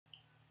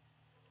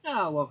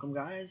Welcome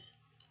guys,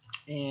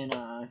 and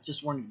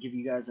just wanted to give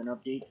you guys an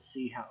update to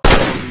see how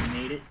far we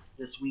made it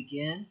this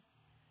weekend.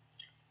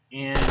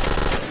 And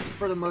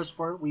for the most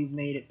part, we've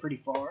made it pretty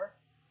far.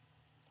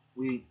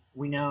 We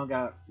now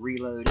got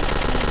reloaded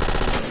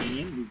and in the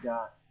game. We've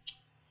got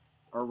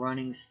our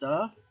running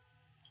stuff,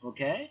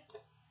 okay,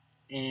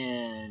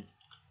 and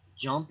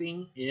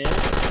jumping is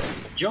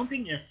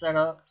set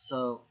up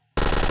so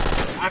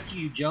after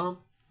you jump,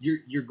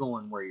 you're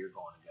going where you're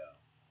going to go.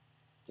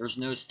 There's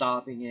no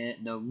stopping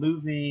it, no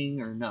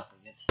moving or nothing.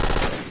 It's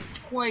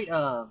quite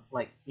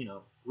like,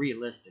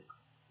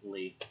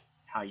 realistically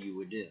how you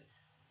would do.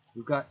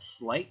 We've got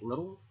slight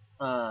little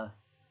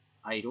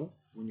idle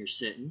when you're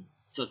sitting,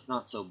 so it's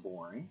not so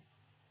boring.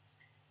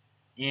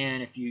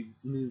 And if you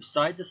move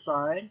side to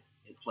side,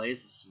 it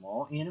plays a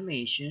small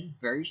animation,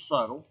 very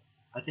subtle.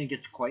 I think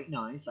it's quite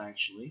nice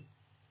actually.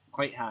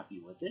 Quite happy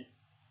with it.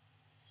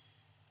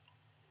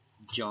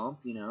 Jump,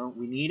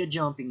 we need a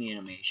jumping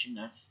animation.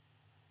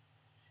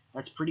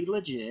 That's pretty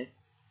legit.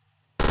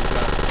 We've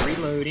got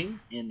reloading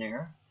in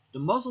there. The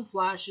muzzle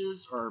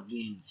flashes are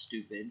being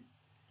stupid.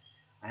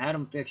 I had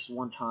them fixed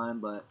one time,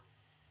 but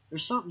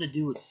there's something to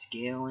do with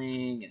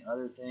scaling and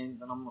other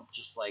things, and I'm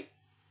just like,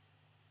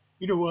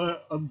 you know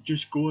what? I'm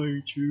just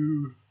going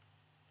to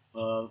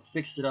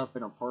fix it up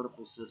in a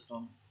particle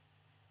system.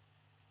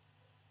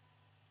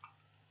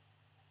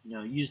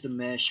 Use the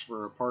mesh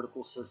for a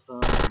particle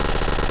system.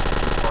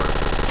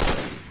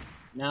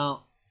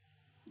 Now,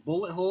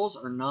 bullet holes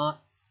are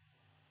not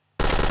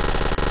done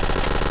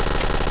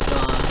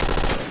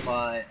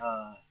by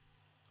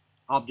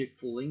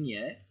object pooling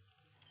yet.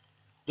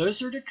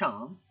 Those are to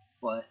come,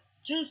 but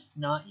just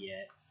not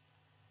yet.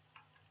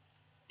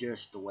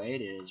 Just the way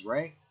it is,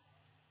 right?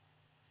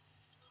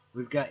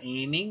 We've got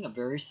aiming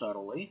very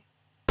subtly.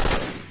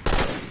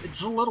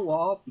 It's a little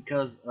off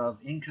because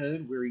of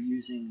encode. We're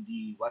using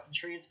the weapon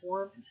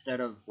transform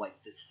instead of like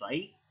the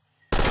sight,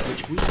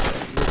 which we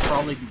will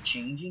probably be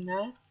changing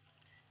that.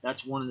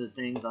 That's one of the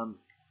things I'm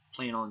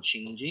planning on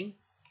changing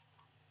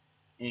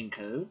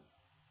encode,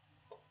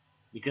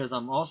 because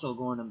I'm also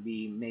going to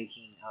be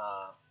making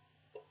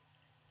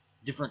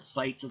different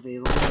sights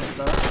available and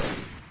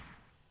stuff.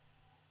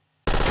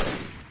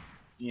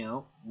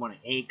 Want an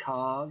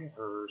ACOG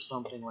or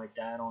something like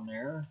that on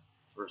there,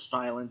 or a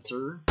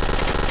silencer.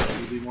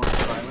 Maybe we want a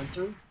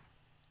silencer.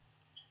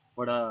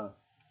 But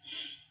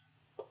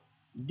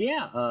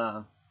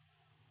yeah,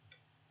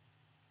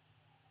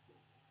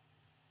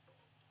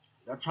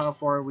 that's how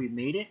far we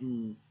made it.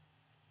 And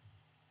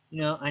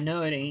I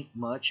know it ain't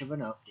much of an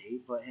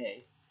update, but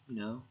hey,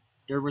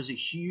 there was a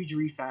huge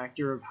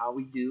refactor of how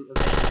we do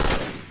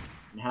events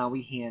and how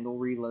we handle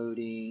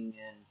reloading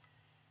and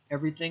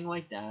everything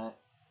like that,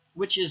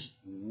 which is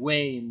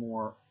way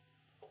more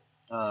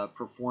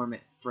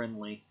performant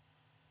friendly.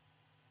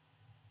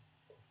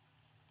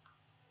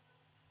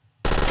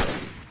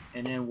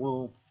 And then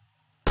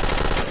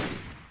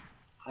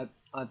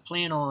I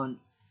plan on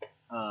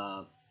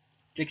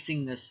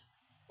fixing this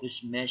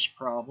mesh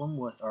problem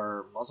with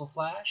our muzzle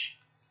flash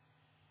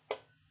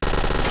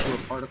into a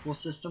particle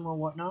system or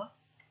whatnot,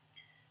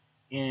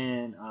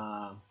 and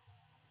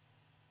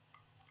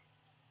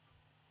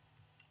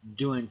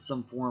doing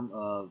some form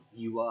of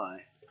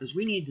UI, because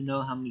we need to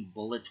know how many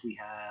bullets we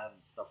have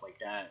and stuff like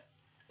that.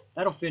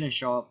 That'll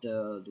finish off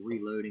the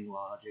reloading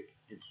logic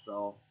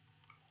itself,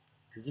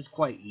 because it's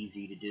quite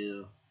easy to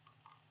do.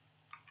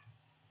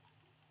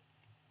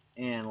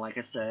 And like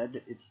I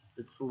said, it's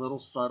a little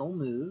subtle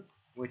move,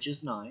 which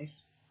is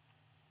nice.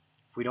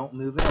 If we don't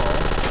move at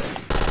all,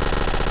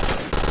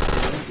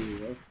 it will do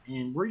this.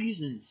 And we're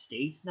using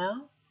states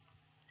now,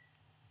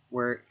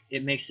 where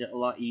it makes it a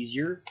lot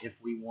easier if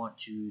we want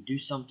to do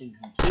something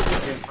completely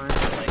different,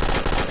 like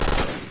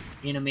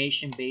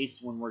animation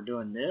based when we're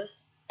doing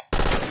this,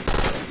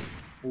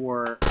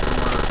 or when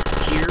we're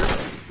here,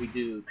 we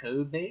do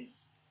code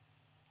based.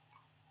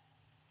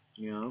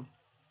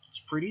 It's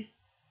pretty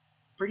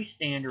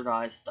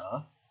standardized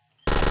stuff,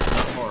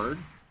 not hard.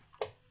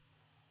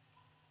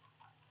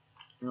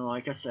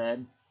 Like I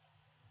said,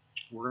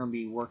 we're going to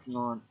be working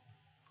on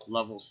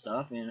level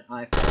stuff, and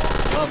I fell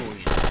off level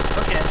again.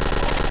 Okay,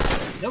 well,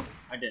 nope,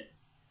 I didn't.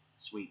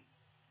 Sweet.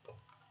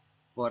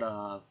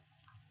 But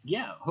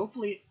yeah,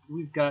 hopefully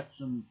we've got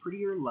some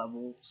prettier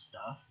level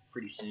stuff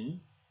pretty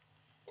soon.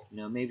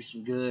 Maybe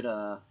some good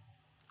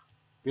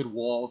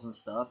walls and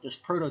stuff. This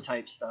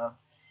prototype stuff,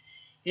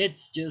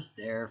 it's just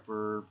there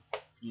for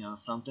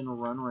something to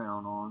run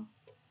around on.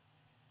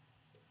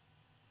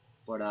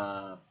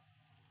 But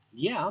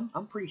yeah,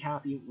 I'm pretty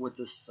happy with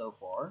this so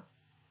far.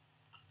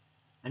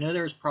 I know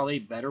there's probably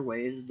better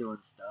ways of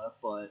doing stuff,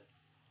 but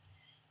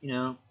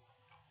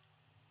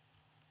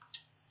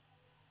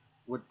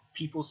what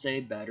people say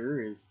better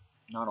is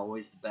not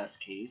always the best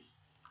case.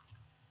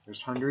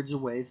 There's hundreds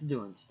of ways of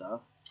doing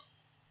stuff.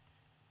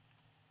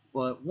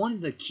 But one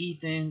of the key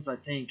things I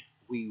think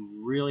we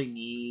really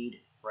need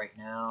right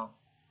now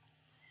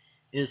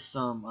is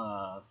some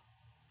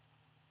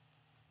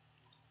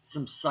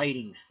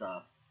sighting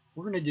stuff.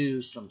 We're gonna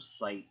do some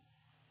sight,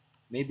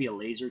 maybe a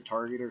laser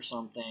target or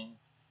something.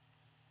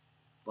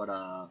 But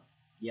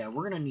yeah,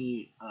 we're gonna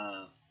need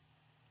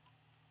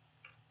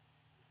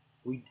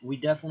we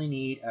definitely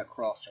need a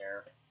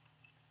crosshair,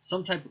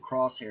 some type of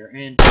crosshair,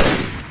 and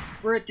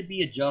for it to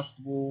be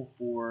adjustable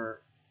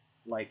for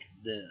like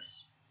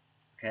this.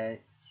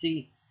 Okay,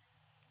 see,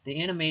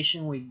 the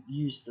animation we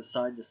use the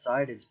side to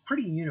side is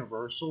pretty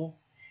universal.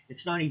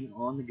 It's not even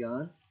on the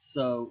gun,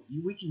 so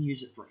we can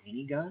use it for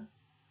any gun,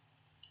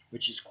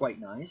 which is quite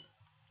nice.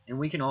 And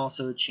we can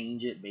also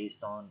change it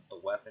based on the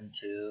weapon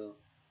too.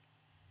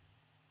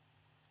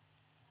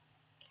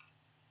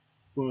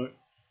 But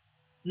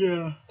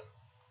yeah,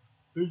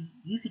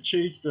 you could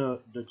change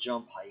the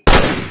jump height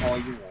all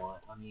you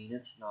want. I mean,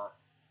 it's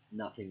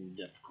nothing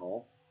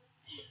difficult.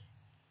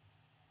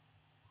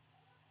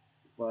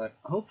 But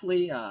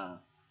hopefully, you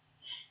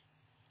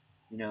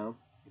know,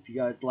 if you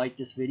guys like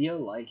this video,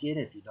 like it.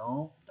 If you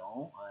don't,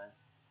 don't.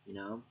 You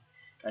know,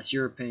 that's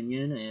your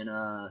opinion.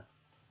 And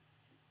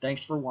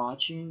thanks for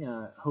watching.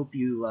 Hope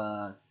you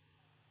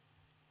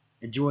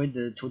enjoyed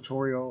the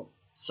tutorial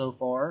so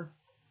far.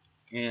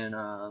 And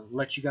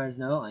let you guys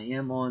know I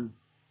am on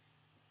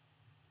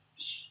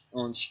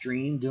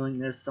stream doing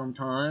this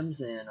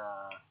sometimes, and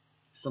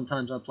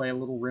sometimes I play a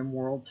little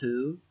RimWorld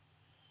too.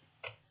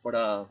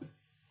 But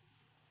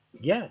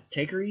yeah,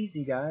 take her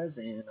easy, guys,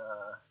 and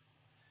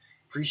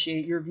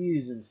appreciate your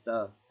views and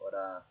stuff.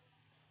 But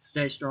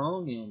stay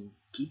strong and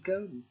keep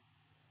coding.